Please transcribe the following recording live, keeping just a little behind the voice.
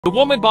The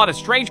woman bought a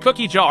strange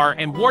cookie jar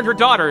and warned her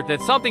daughter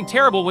that something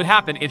terrible would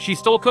happen if she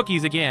stole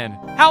cookies again.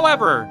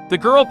 However, the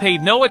girl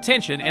paid no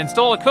attention and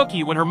stole a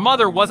cookie when her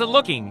mother wasn't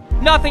looking.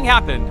 Nothing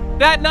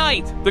happened. That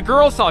night, the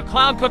girl saw a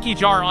clown cookie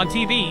jar on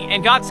TV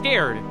and got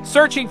scared,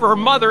 searching for her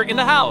mother in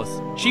the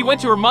house. She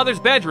went to her mother's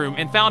bedroom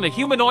and found a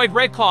humanoid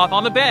red cloth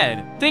on the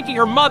bed. Thinking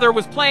her mother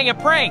was playing a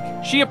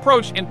prank, she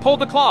approached and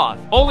pulled the cloth,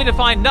 only to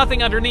find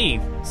nothing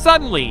underneath.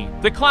 Suddenly,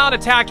 the clown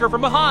attacked her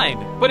from behind,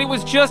 but it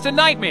was just a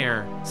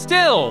nightmare.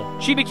 Still,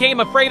 she became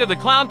afraid of the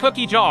clown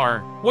cookie jar.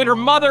 When her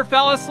mother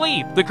fell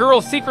asleep, the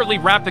girl secretly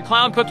wrapped the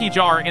clown cookie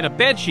jar in a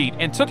bedsheet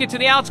and took it to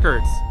the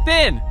outskirts.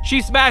 Then,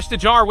 she smashed the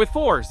jar with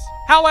force.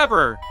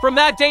 However, from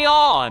that day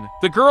on,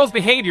 the girl's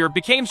behavior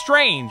became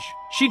strange.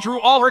 She drew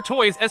all her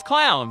toys as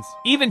clowns,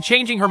 even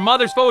changing her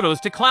mother's photos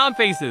to clown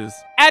faces.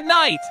 At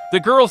night, the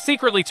girl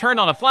secretly turned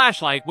on a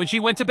flashlight when she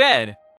went to bed.